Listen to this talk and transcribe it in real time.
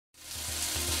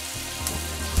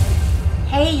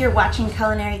Hey, you're watching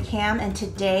Culinary Cam, and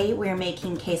today we're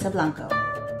making Queso Blanco.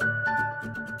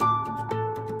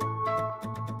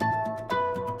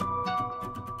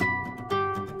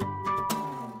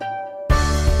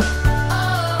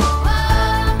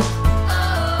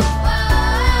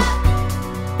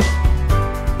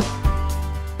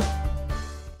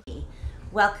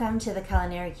 Welcome to the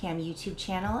Culinary Cam YouTube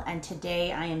channel, and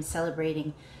today I am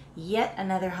celebrating yet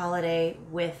another holiday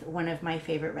with one of my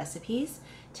favorite recipes.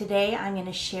 Today I'm going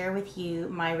to share with you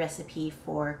my recipe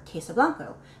for Queso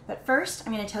Blanco. But first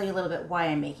I'm going to tell you a little bit why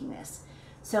I'm making this.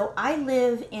 So I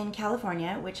live in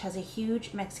California, which has a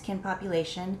huge Mexican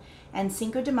population, and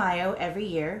Cinco de Mayo every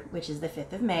year, which is the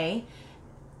 5th of May,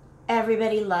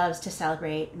 everybody loves to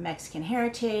celebrate Mexican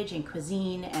heritage and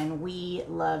cuisine, and we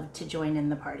love to join in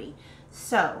the party.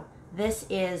 So this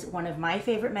is one of my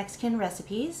favorite Mexican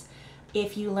recipes.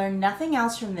 If you learn nothing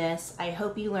else from this, I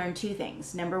hope you learn two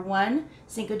things. Number one,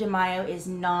 Cinco de Mayo is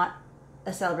not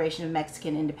a celebration of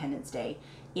Mexican Independence Day.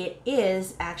 It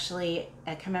is actually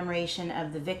a commemoration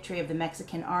of the victory of the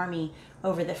Mexican army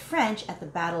over the French at the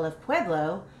Battle of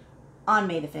Puebla on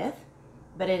May the 5th,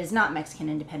 but it is not Mexican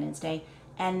Independence Day.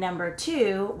 And number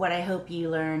two, what I hope you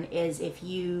learn is if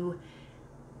you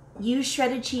use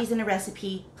shredded cheese in a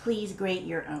recipe, please grate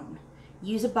your own.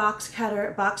 Use a box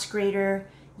cutter, box grater,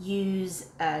 use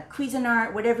a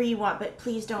Cuisinart, whatever you want, but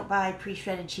please don't buy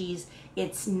pre-shredded cheese.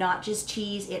 It's not just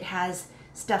cheese, it has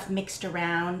stuff mixed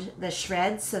around the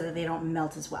shreds so that they don't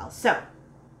melt as well. So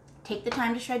take the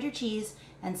time to shred your cheese,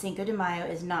 and Cinco de Mayo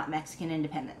is not Mexican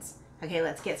independence. Okay,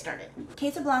 let's get started.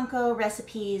 Queso Blanco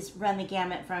recipes run the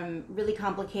gamut from really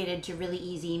complicated to really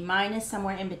easy. Mine is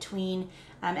somewhere in between,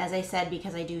 as I said,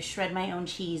 because I do shred my own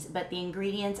cheese, but the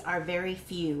ingredients are very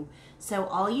few. So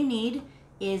all you need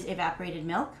is evaporated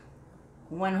milk,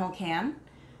 1 whole can.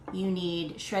 You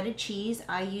need shredded cheese.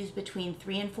 I use between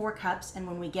 3 and 4 cups, and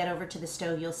when we get over to the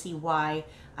stove, you'll see why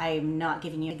I'm not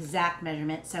giving you exact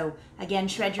measurement. So again,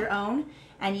 shred your own,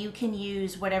 and you can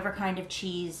use whatever kind of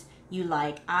cheese you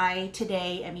like. I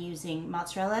today am using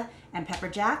mozzarella and pepper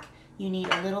jack. You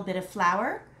need a little bit of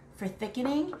flour for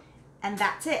thickening, and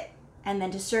that's it. And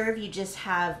then to serve, you just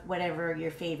have whatever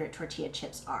your favorite tortilla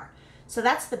chips are. So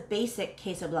that's the basic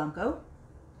Queso Blanco,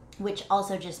 which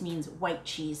also just means white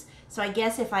cheese. So I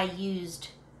guess if I used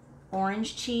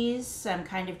orange cheese, some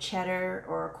kind of cheddar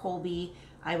or Colby,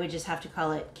 I would just have to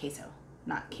call it queso,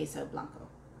 not Queso Blanco.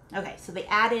 Okay, so the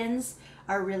add-ins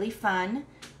are really fun.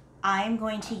 I'm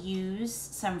going to use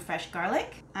some fresh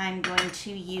garlic. I'm going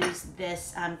to use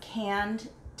this canned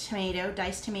tomato,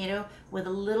 diced tomato, with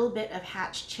a little bit of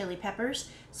hatched chili peppers.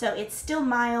 So it's still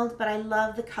mild, but I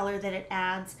love the color that it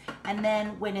adds. And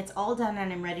then when it's all done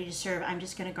and I'm ready to serve, I'm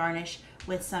just gonna garnish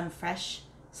with some fresh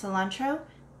cilantro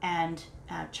and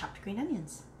chopped green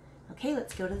onions. Okay,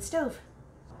 let's go to the stove.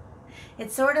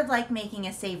 It's sort of like making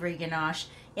a savory ganache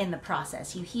in the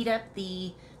process. You heat up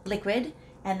the liquid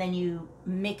and then you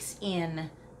mix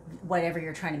in whatever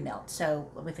you're trying to melt.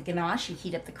 So with a ganache, you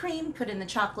heat up the cream, put in the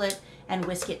chocolate, and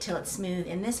whisk it till it's smooth.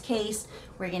 In this case,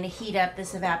 we're going to heat up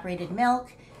this evaporated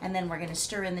milk, and then we're going to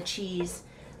stir in the cheese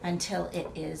until it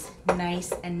is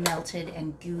nice and melted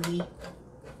and gooey.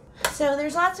 So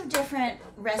there's lots of different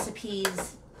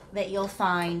recipes that you'll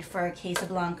find for a Queso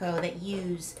Blanco that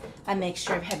use a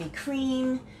mixture of heavy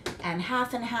cream and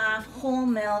half, whole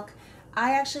milk.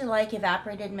 I actually like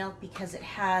evaporated milk because it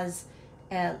has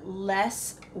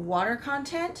less water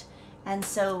content, and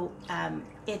so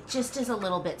it just is a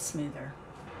little bit smoother.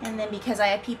 And then because I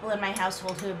have people in my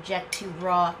household who object to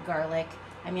raw garlic,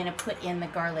 I'm going to put in the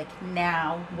garlic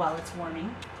now while it's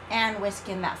warming and whisk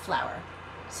in that flour.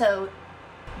 So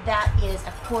that is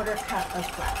a 1/4 cup of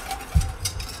flour.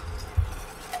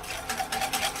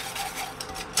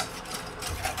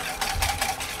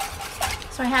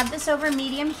 So I have this over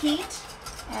medium heat,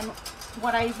 and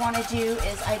what I want to do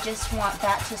is I just want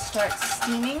that to start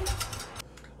steaming.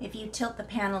 If you tilt the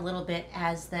pan a little bit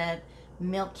as the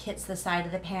milk hits the side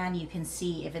of the pan, you can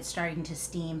see if it's starting to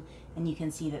steam, and you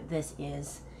can see that this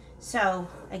is. So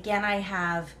again, I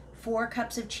have 4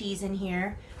 cups of cheese in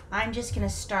here. I'm just going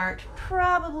to start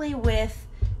probably with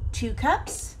 2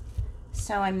 cups.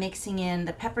 So I'm mixing in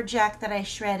the pepper jack that I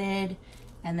shredded,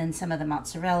 and then some of the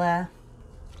mozzarella.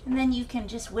 And then you can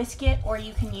just whisk it, or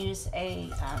you can use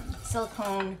a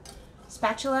silicone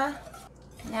spatula.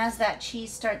 And as that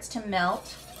cheese starts to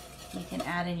melt, you can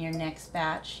add in your next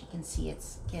batch. You can see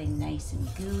it's getting nice and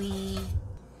gooey.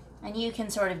 And you can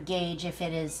sort of gauge if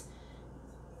it is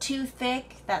too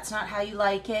thick, that's not how you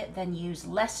like it, then use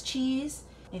less cheese.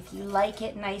 If you like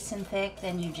it nice and thick,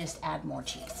 then you just add more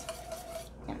cheese.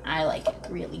 And I like it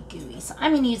really gooey, so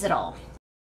I'm gonna use it all.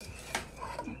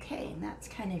 Okay, when that's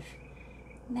kind of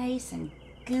nice and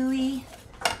gooey,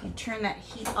 you turn that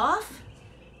heat off,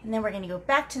 and then we're going to go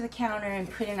back to the counter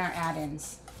and put in our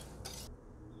add-ins.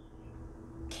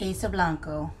 Queso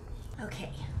Blanco.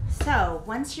 Okay, so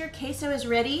once your queso is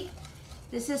ready,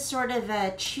 this is sort of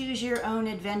a choose your own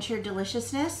adventure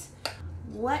deliciousness.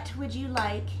 What would you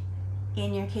like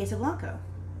in your Queso Blanco?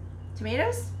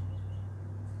 Tomatoes?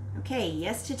 Okay,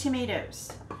 yes to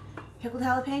tomatoes. Pickled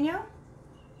jalapeno?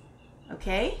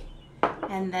 Okay,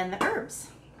 and then the herbs.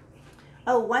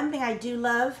 Oh, one thing I do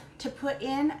love to put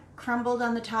in, crumbled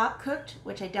on the top, cooked,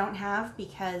 which I don't have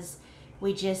because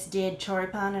we just did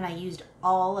choripan and I used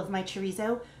all of my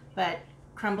chorizo, but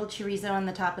crumbled chorizo on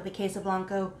the top of the Queso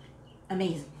Blanco,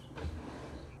 amazing.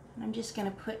 And I'm just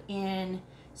gonna put in,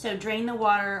 so drain the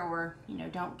water, or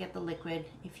don't get the liquid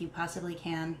if you possibly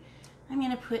can. I'm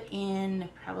gonna put in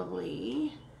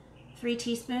probably 3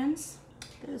 teaspoons.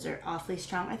 Those are awfully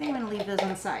strong. I think I'm gonna leave those on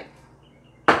the side.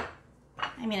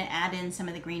 I'm gonna add in some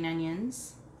of the green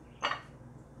onions.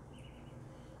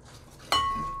 And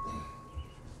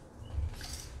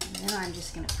then I'm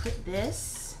just gonna put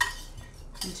this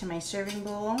into my serving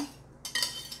bowl.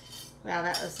 Wow,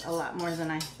 that was a lot more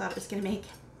than I thought it was gonna make.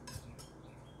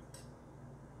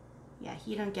 Yeah,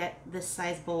 you don't get this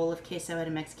size bowl of queso at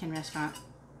a Mexican restaurant,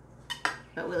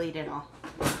 but we'll eat it all.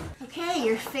 Okay,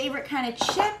 your favorite kind of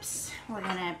chips. We're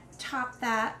gonna top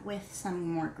that with some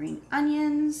more green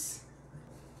onions.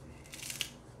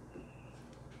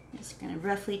 Just gonna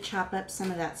roughly chop up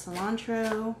some of that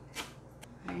cilantro.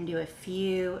 We're gonna do a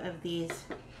few of these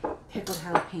pickled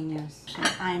jalapenos.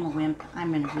 I'm a wimp.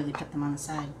 I'm gonna really put them on the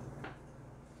side.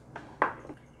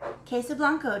 Queso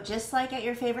Blanco, just like at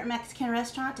your favorite Mexican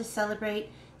restaurant to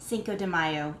celebrate Cinco de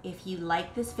Mayo. If you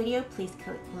like this video, please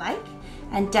click like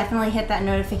and definitely hit that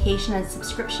notification and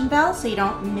subscription bell so you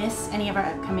don't miss any of our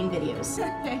upcoming videos.